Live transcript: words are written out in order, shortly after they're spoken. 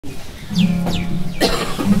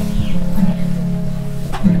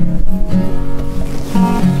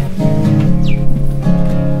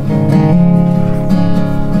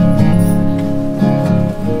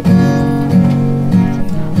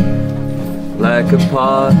Like a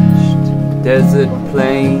parched desert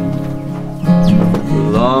plain,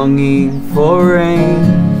 longing for rain,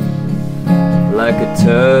 like a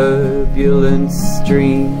turbulent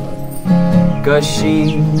stream,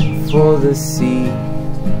 gushing for the sea,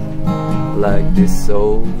 like this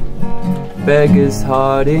old beggar's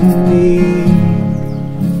heart in me.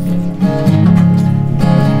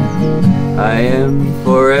 I am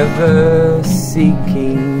forever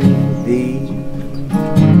seeking thee.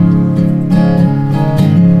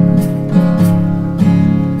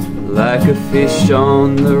 Like a fish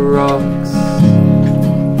on the rocks,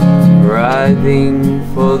 writhing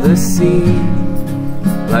for the sea,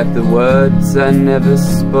 like the words I never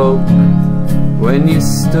spoke when you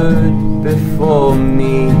stood before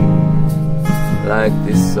me, like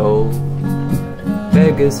this old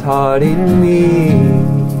beggar's heart in me.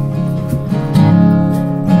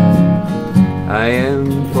 I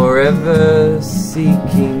am forever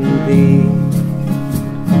seeking thee.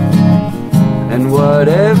 And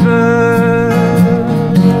whatever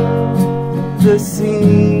the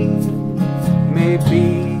scene may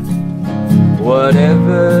be,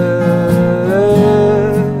 whatever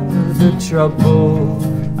the trouble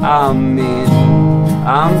I'm in,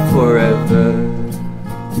 I'm forever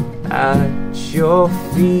at your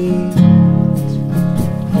feet,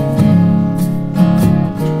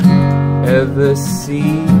 ever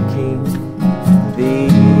seeking thee.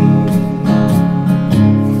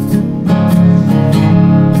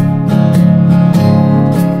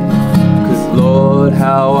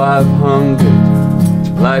 How I've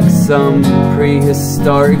hungered like some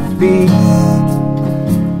prehistoric beast,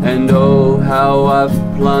 and oh how I've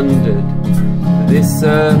plundered this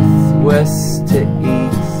earth west to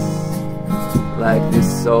east, like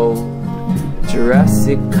this old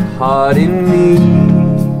Jurassic heart in me.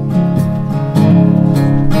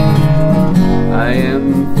 I am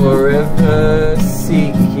forever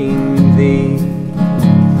seeking thee,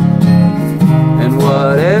 and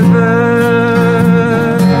whatever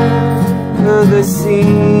the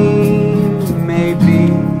scene may be,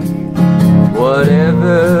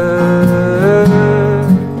 whatever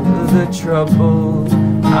the trouble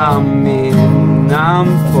I'm in, I'm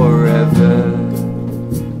forever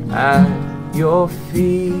at your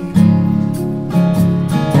feet,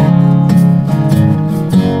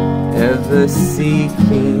 ever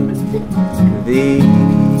seeking thee.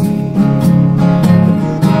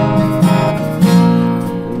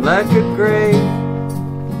 Like a great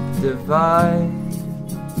divide,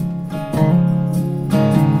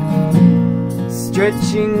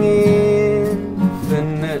 stretching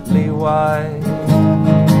infinitely wide,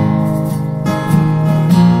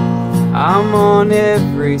 I'm on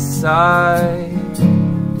every side,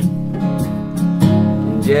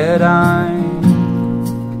 and yet I'm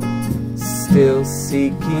still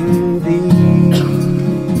seeking thee.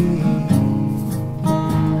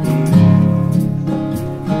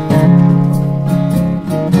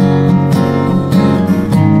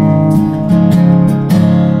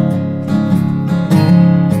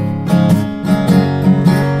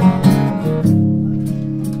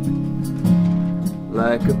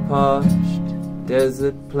 Like a parched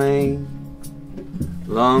desert plain,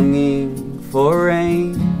 longing for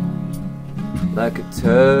rain, like a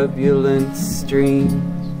turbulent stream,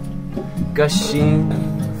 gushing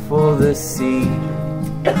for the sea,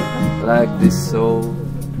 like this old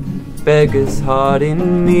beggar's heart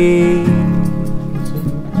in me.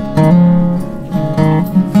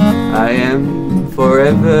 I am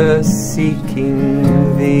forever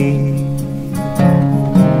seeking thee,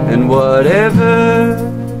 and whatever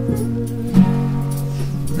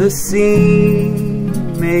the scene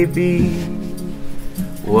may be,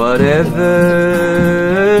 whatever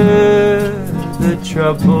the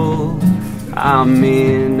trouble I'm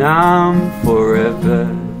in, I'm forever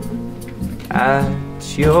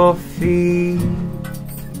at your feet,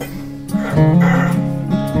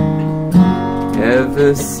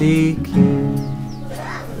 ever seeking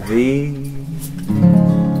thee.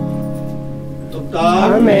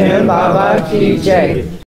 Meherabad की जय।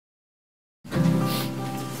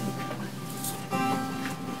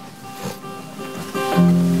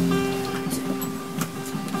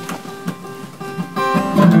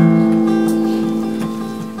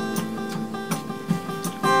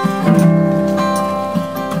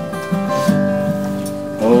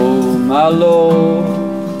 Oh my Lord,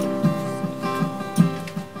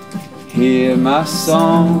 hear my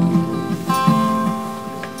song.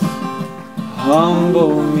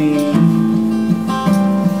 humble me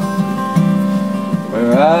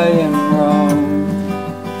where I am wrong.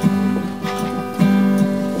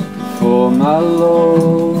 For my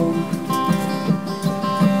Lord,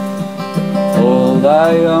 all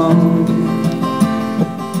I own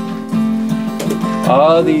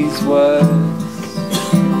are these words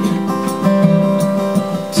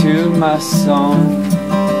to my song.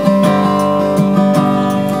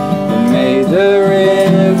 And may the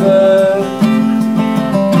river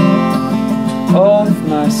of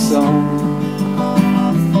my song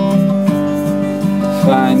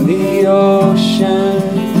find the ocean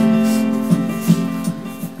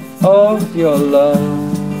of your love.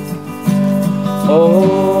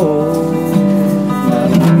 Oh, my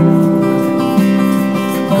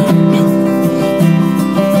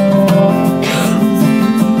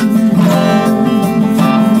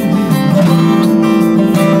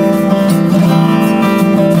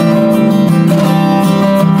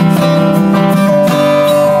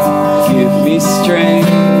give me strength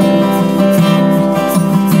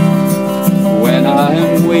when I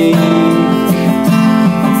am weak,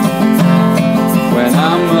 when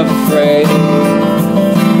I'm afraid.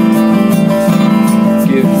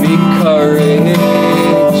 Give me courage,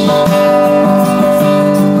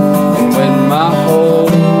 and when my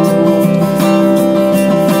hope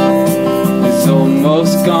is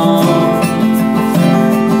almost gone,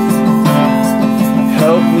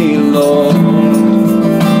 help me, Lord,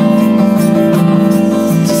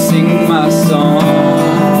 to sing my song.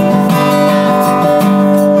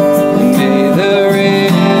 And may the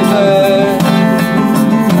river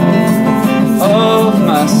of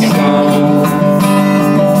my song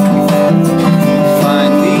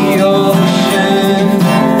find the ocean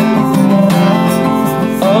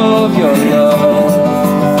of your love.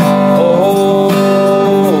 Oh,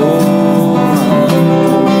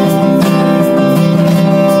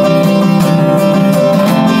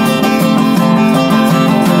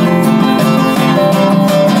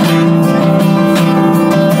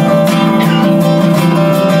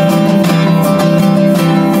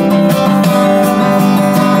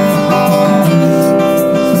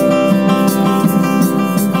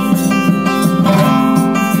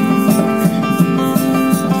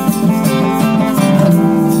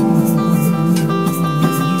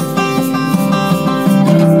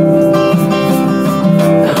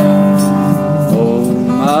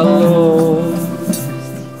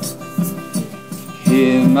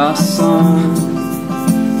 my song,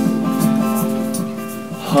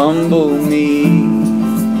 humble me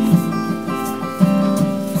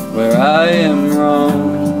where I am wrong.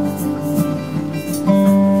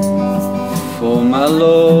 For my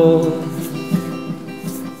Lord,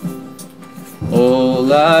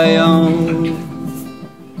 all I own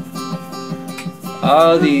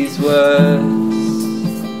are these words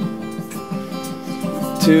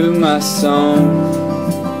to my song.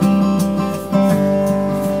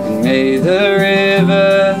 May the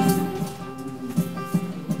river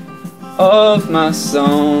of my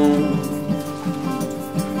song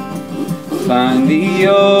find the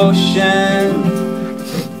ocean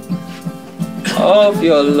of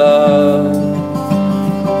your love.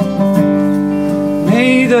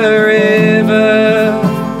 May the river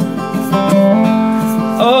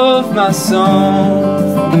of my song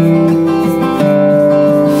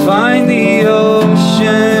find the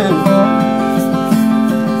ocean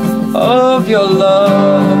of your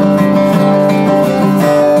love.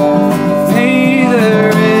 May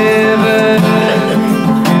the river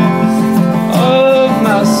of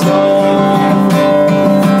my song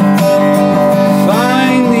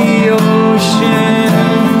find the ocean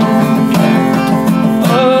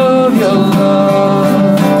of your love.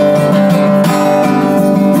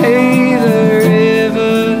 May the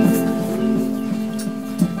river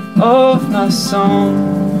of my song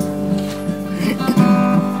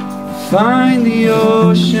find the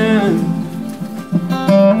ocean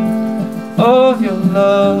of your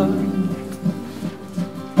love.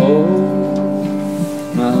 Oh,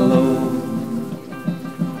 my Lord.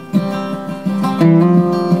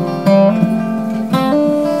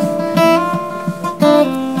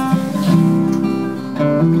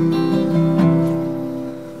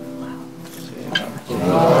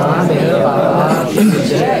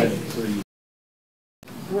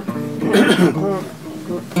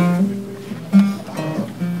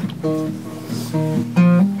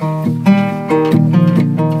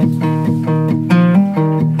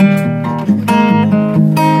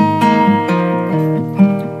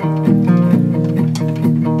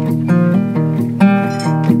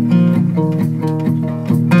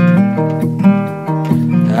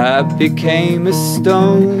 I became a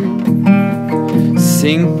stone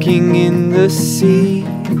sinking in the sea.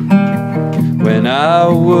 When I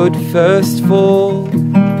would first fall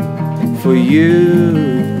for you,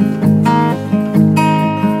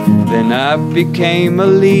 then I became a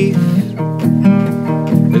leaf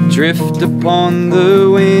adrift upon the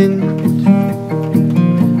wind.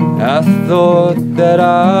 I thought that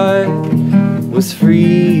I was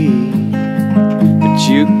free, but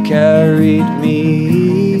you carried me.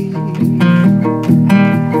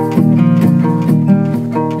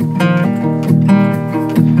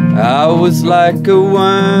 I was like a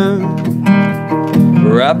worm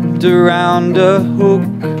wrapped around a hook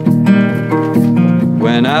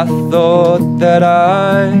when I thought that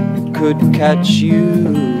I could catch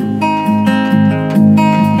you.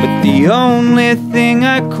 But the only thing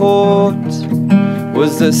I caught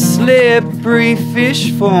was a slippery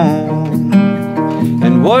fish form,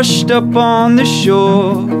 and washed up on the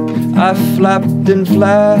shore I flapped and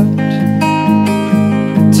flapped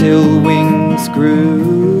till wings grew.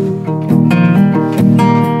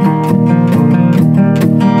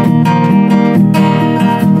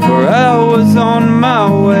 For I was on my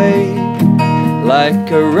way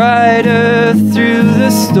like a rider through the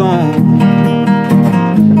storm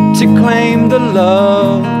to claim the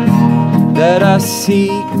love that I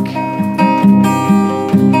seek.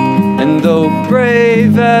 And though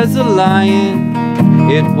brave as a lion,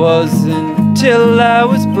 it wasn't till I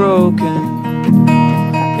was broken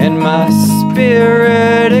and my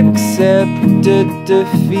spirit accepted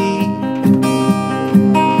defeat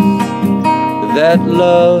that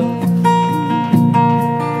love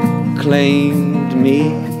claimed me.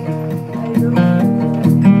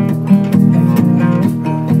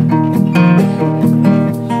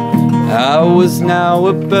 I was now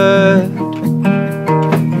a bird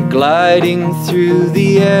gliding through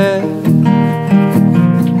the air.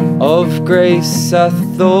 Of grace I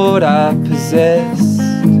thought I possessed,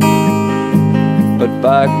 but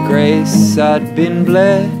by grace I'd been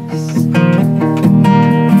blessed.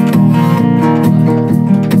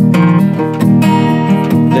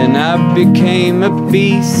 Then I became a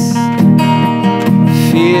beast,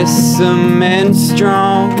 fearsome and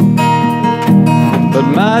strong, but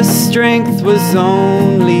my strength was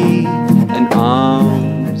only an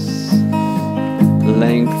arm's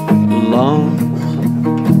length long.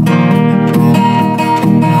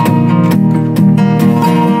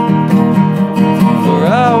 For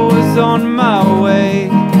I was on my way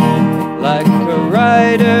like a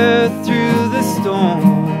rider through the storm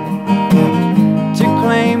to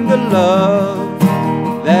claim the love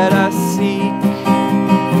that I seek.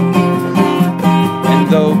 And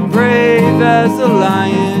though brave as a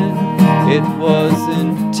lion, it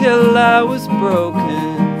wasn't till I was broken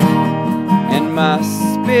and my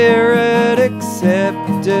spirit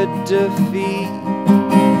accepted defeat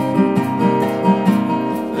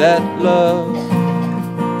that love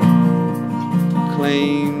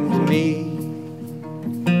claimed me.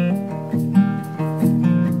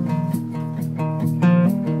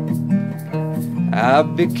 I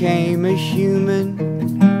became a human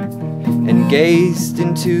and gazed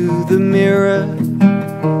into the mirror,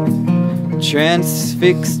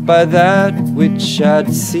 transfixed by that which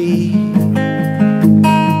I'd see.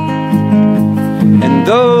 And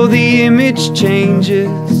though the image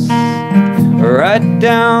changes right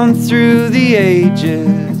down through the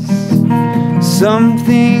ages,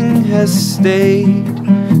 something has stayed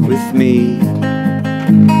with me,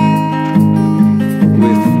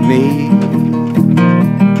 with me.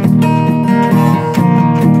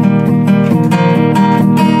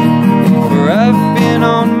 For I've been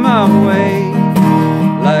on my way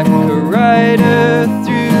like a rider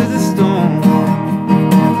through the storm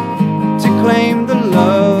to claim the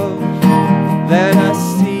love that I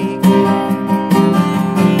seek.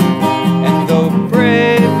 And though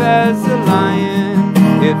brave as a lion,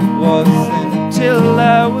 it wasn't till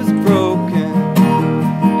I was broken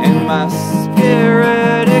and my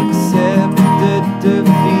spirit accepted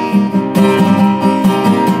defeat.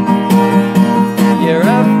 Yeah,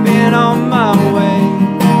 I've been on my way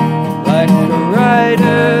like a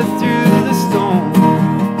rider through the storm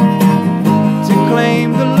to claim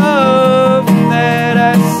the love that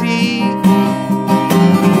I seek.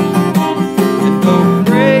 And though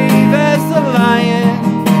brave as a lion,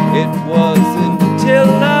 it wasn't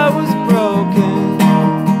till I was broken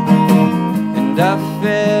and I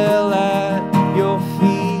fell at your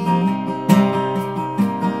feet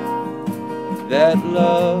that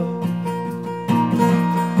love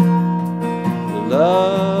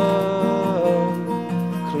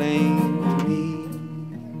claimed me.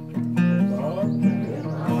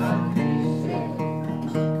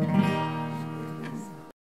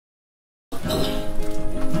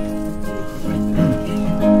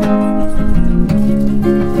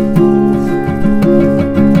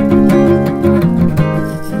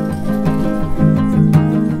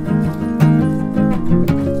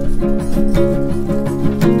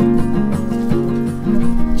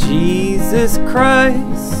 Jesus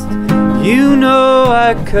Christ, you know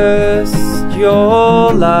I cursed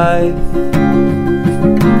your life.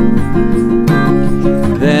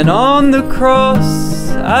 Then on the cross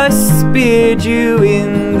I speared you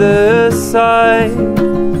in the side,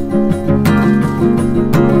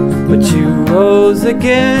 but you rose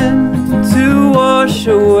again to wash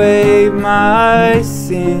away my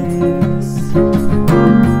sins.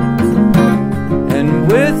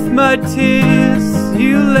 And with my tears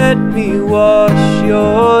you let me wash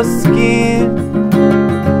your skin.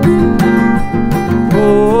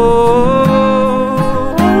 Oh,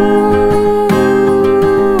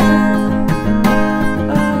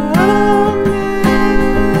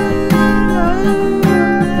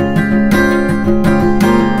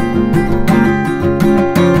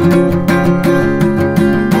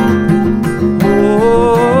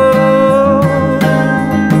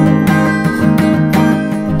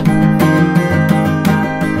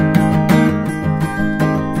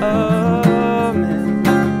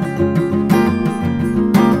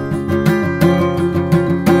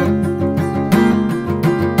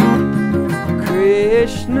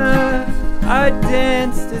 I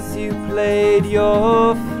danced as you played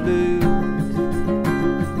your flute.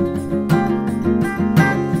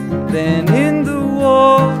 Then in the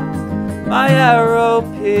war my arrow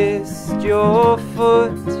pierced your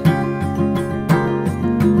foot.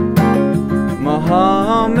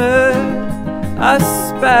 Muhammad, I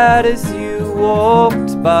spat as you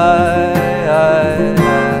walked by.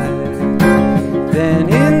 Then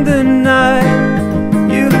in the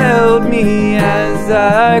night you held me as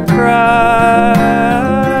I cried.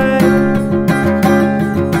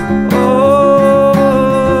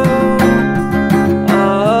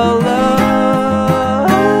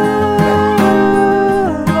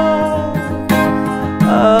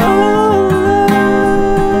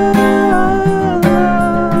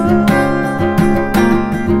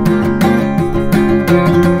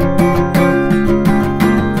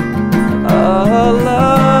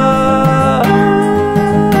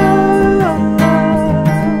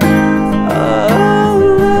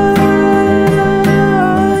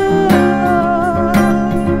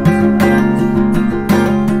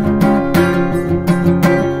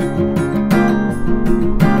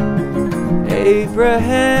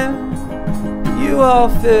 Abraham, you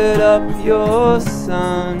offered up your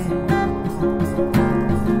son,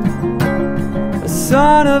 a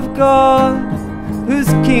son of God whose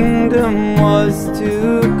kingdom was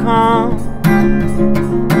to come.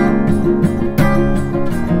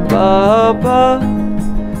 Baba,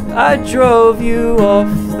 I drove you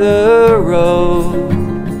off the road.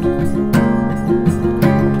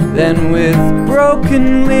 Then with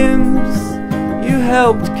broken limbs you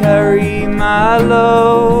helped carry my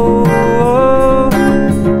load.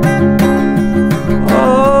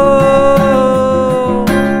 Oh,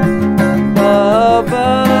 Baba,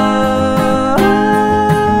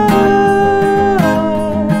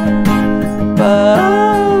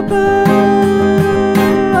 Baba,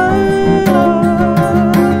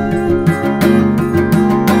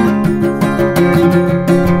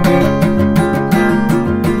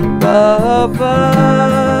 Baba.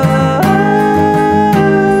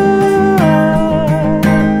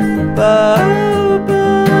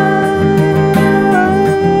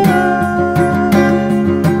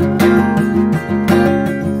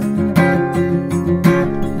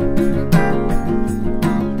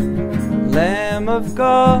 Lamb of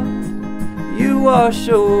God, you wash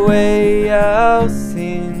away our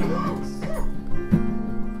sins.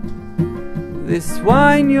 This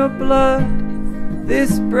wine your blood,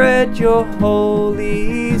 this bread your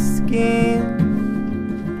holy skin.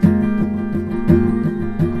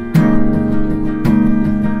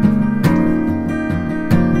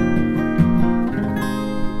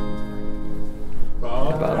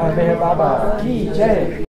 Meherabad ki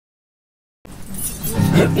jai.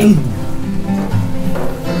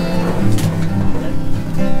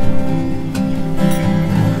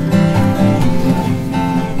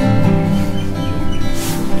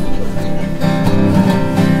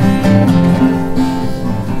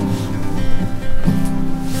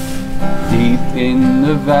 Deep in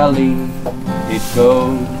the valley it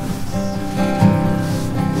goes,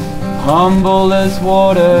 humble as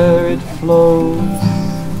water it flows,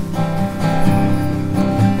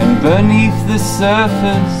 and beneath the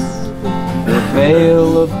surface, the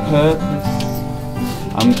veil of purpose,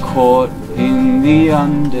 I'm caught in the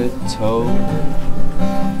undertow,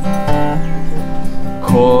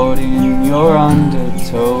 caught in your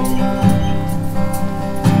undertow.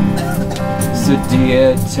 So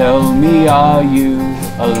dear, tell me, are you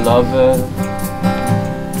a lover?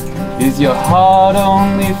 Is your heart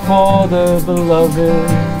only for the beloved?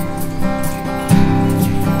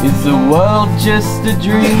 Is the world just a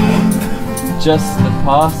dream, just the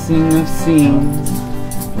passing of scenes,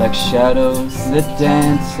 like shadows that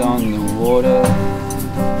dance on the water?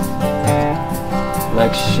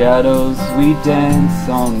 Like shadows we dance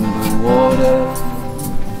on the water.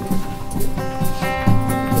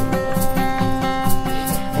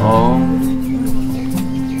 Om.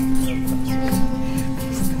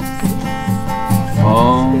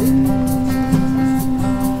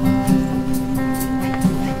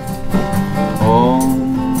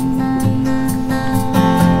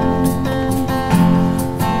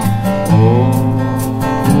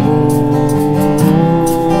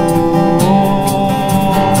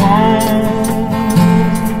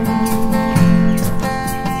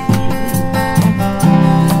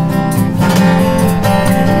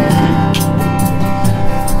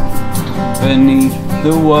 Beneath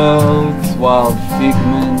the world's wild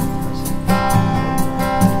figment,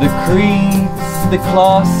 the creeds, the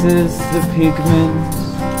classes, the pigments,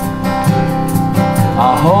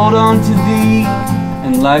 I hold on to thee,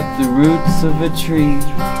 and like the roots of a tree,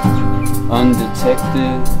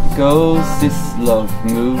 undetected goes this love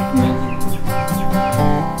movement.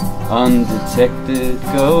 Undetected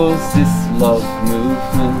goes this love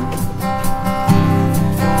movement.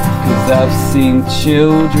 I've seen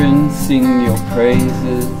children sing your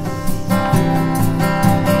praises,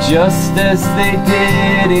 just as they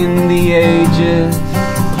did in the ages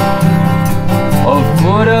of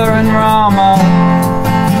Buddha and Rama,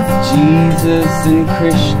 Jesus and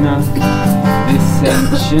Krishna. This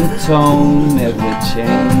ancient tone never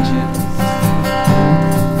changes.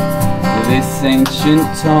 This ancient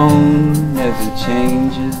tone never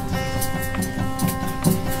changes.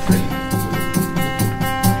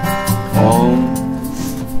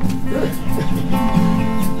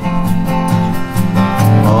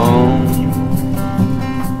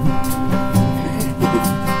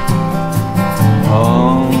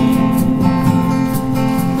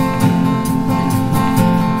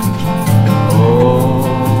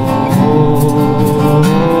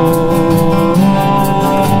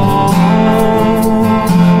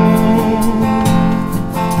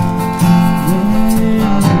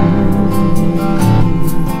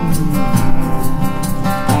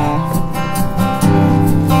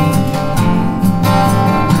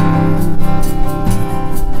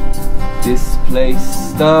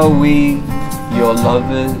 Displaced are we, your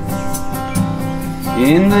lovers.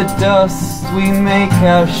 In the dust we make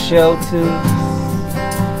our shelters,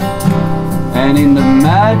 and in the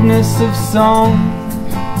madness of song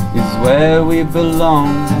is where we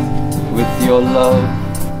belong, with your love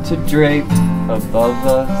to drape above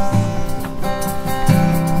us.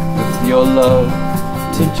 With your love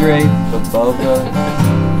to drape above us.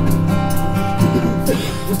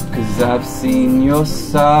 'Cause I've seen your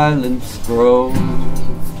silence grow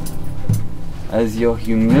as your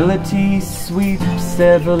humility sweeps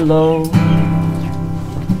ever low.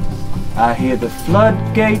 I hear the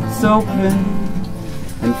floodgates open,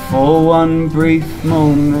 and for one brief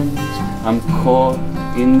moment I'm caught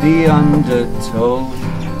in the undertow.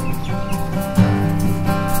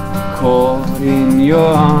 Caught in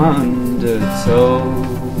your undertow.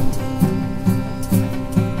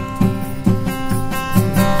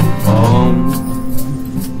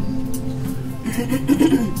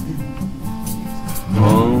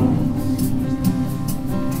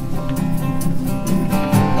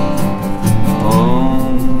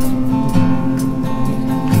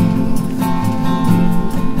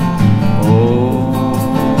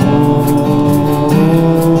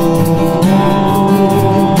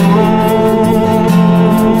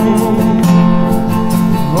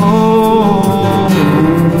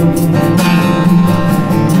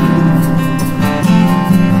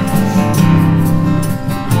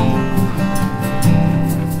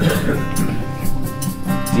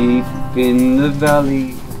 In the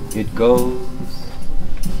valley it goes,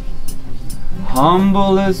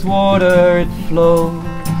 humble as water it flows,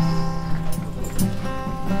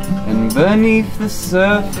 and beneath the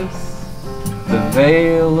surface, the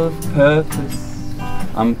veil of purpose,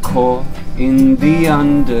 I'm caught in the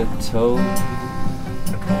undertow.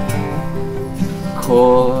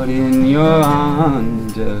 Caught in your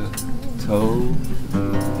undertow.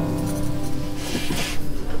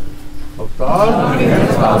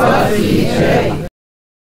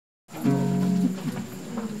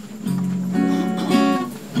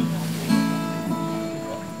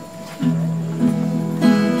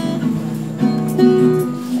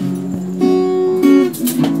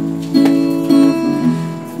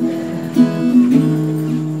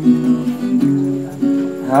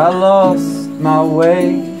 I lost my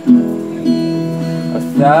way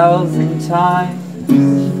 1,000 times,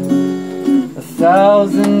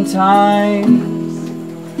 1,000 times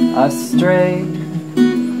I strayed,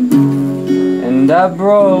 and I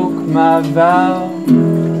broke my vow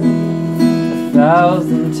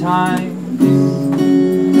 1,000 times,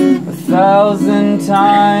 1,000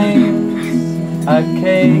 times I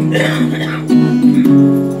caved,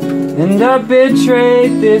 and I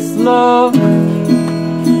betrayed this love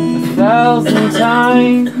 1,000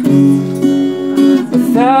 times,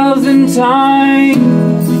 1,000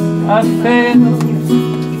 times I failed,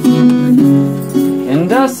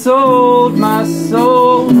 and I sold my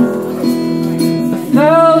soul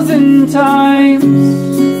 1,000 times,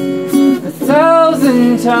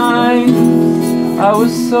 1,000 times I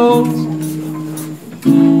was sold,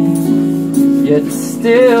 yet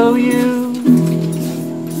still you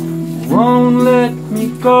won't let me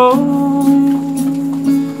go.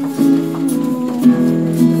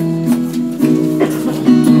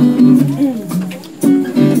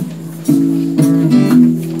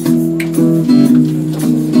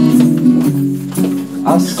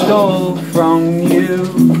 I stole from you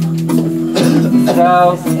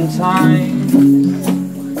 1,000 times,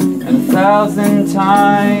 and 1,000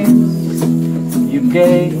 times you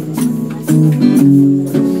gave,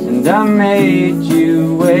 and I made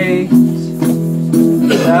you wait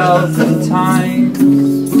 1,000 times,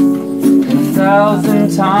 and 1,000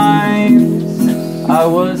 times I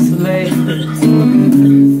was late,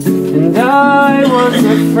 and I was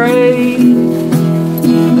afraid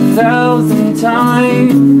 1,000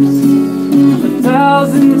 times,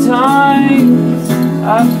 1,000 times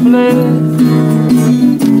I fled,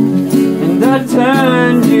 and I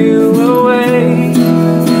turned you away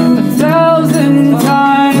 1,000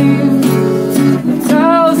 times,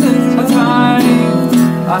 1,000 times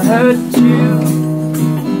I hurt you,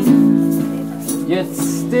 yet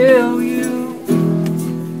still you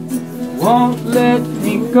won't let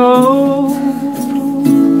me go.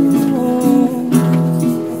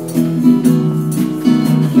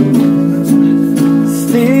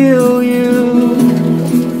 Still you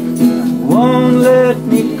won't let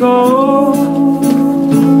me go.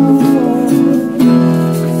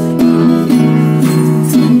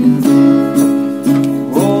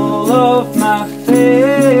 All of my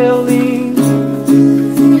failings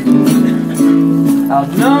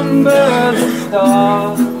outnumber the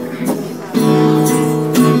stars,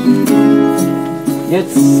 yet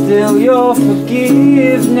still your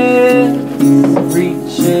forgiveness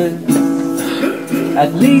reaches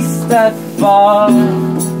at least that far.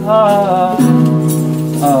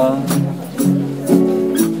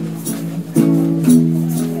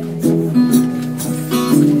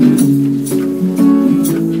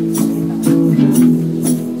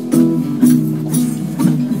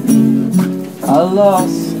 I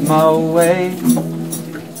lost my way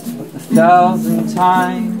 1,000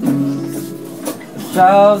 times,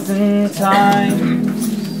 1,000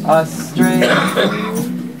 times I strayed,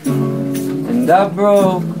 and I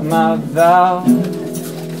broke my vow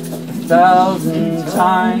 1,000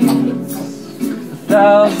 times,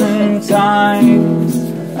 1,000 times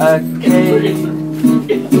I caved,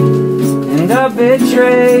 and I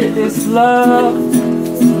betrayed this love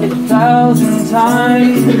 1,000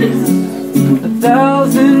 times,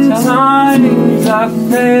 1,000 times I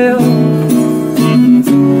failed,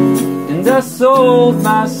 and I sold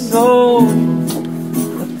my soul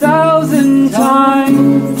 1,000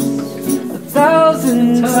 times,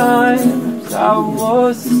 1,000 times I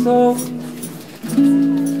was sold,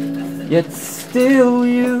 yet still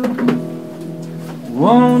you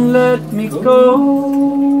won't let me go.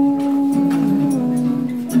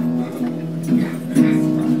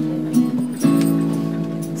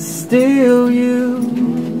 Still you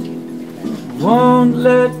won't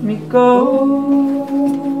let me go.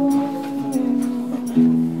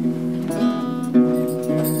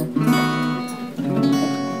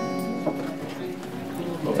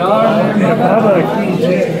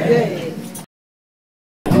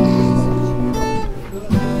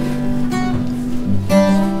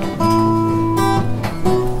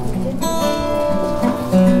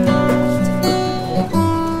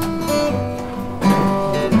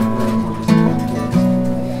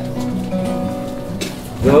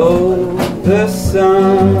 Though the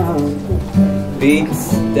sun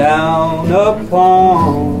beats down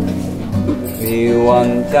upon me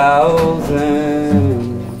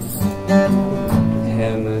 1,000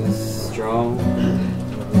 hammers strong,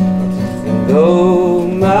 and though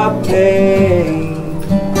my pain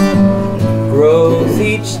grows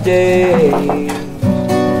each day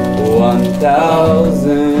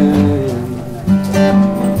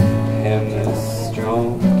 1,000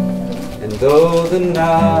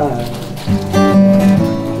 night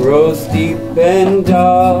grows deep and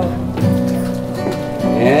dark,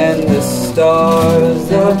 and the stars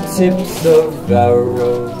are tips of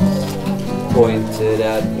arrows pointed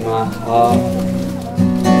at my heart.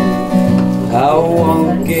 I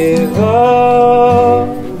won't give up,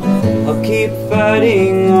 I'll keep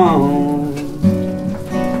fighting on,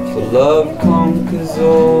 for love conquers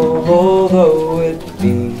all, although it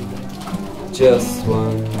be just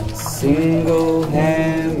one single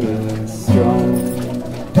hammer strong.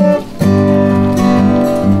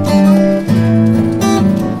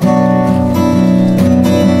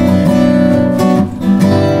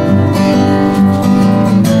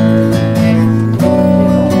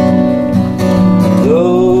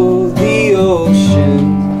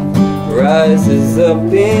 Rises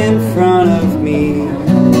up in front of me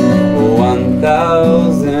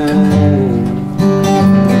 1,000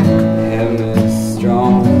 hammers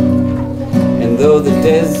strong, and though the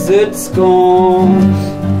desert's gone,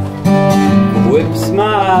 whips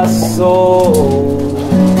my soul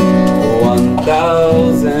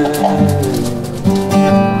 1,000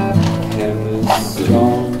 hammers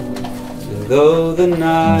strong. And though the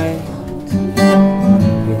night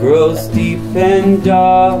grows deep and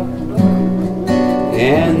dark,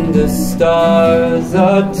 and the stars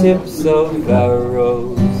are tips of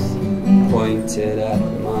arrows pointed at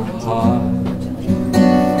my heart,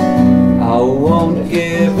 I won't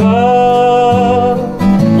give up,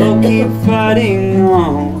 I'll keep fighting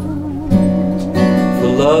on,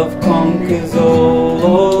 for love conquers all,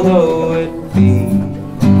 although it be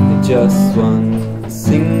just one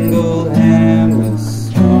single hammer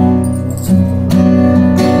strong.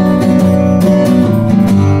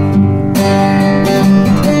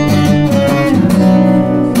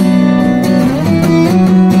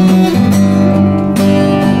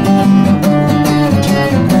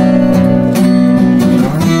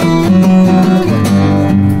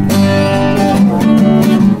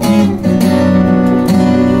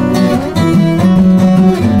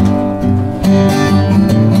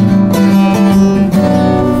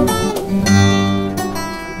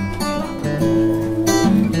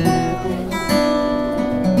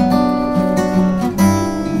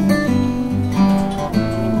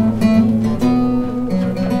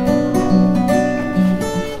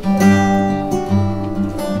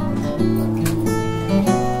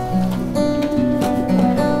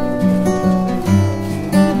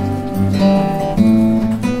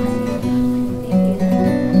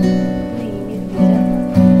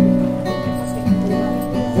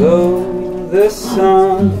 Though the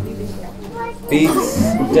sun beats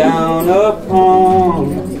down upon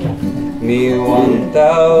me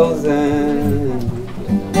 1,000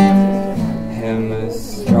 hammers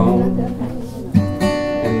strong,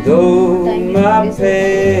 and though my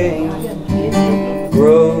pain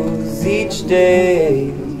grows each day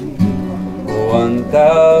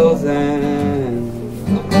 1,000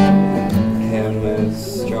 hammers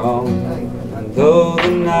strong, and though the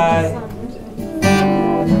night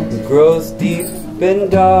grows deep and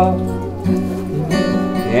dark,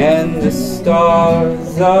 and the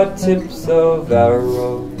stars are tips of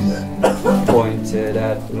arrows pointed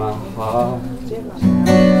at my heart,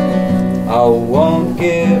 I won't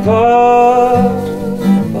give up,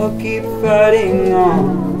 I'll keep fighting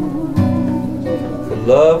on, for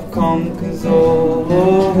love conquers all,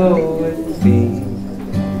 although it be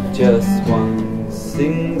just one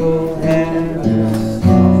single hammer.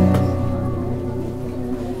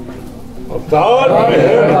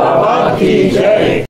 Meherabad.